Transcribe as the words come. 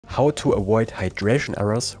how to avoid hydration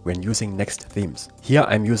errors when using Next themes. Here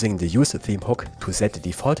I'm using the use theme hook to set the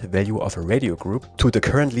default value of a radio group to the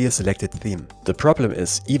currently selected theme. The problem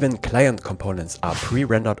is even client components are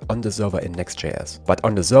pre-rendered on the server in Next.js, but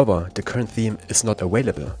on the server the current theme is not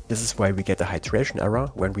available. This is why we get a hydration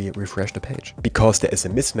error when we refresh the page, because there is a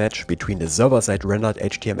mismatch between the server-side rendered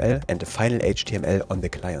HTML and the final HTML on the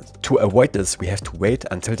client. To avoid this, we have to wait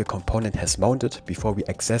until the component has mounted before we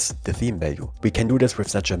access the theme value. We can do this with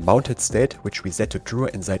such a mounted state, which we set to true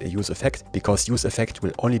inside a use effect, because use effect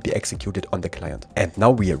will only be executed on the client. And now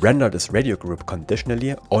we render this radio group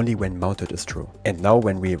conditionally only when mounted is true. And now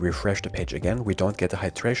when we refresh the page again, we don't get a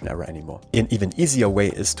hydration error anymore. An even easier way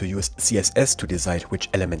is to use CSS to decide which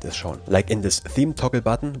element is shown, like in this theme toggle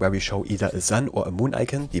button where we show either a sun or a moon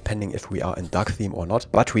icon depending if we are in dark theme or not.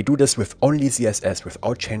 But we do this with only CSS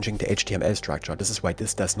without changing the HTML structure. This is why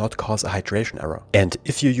this does not cause a hydration error. And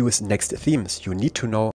if you use Next themes, you need to know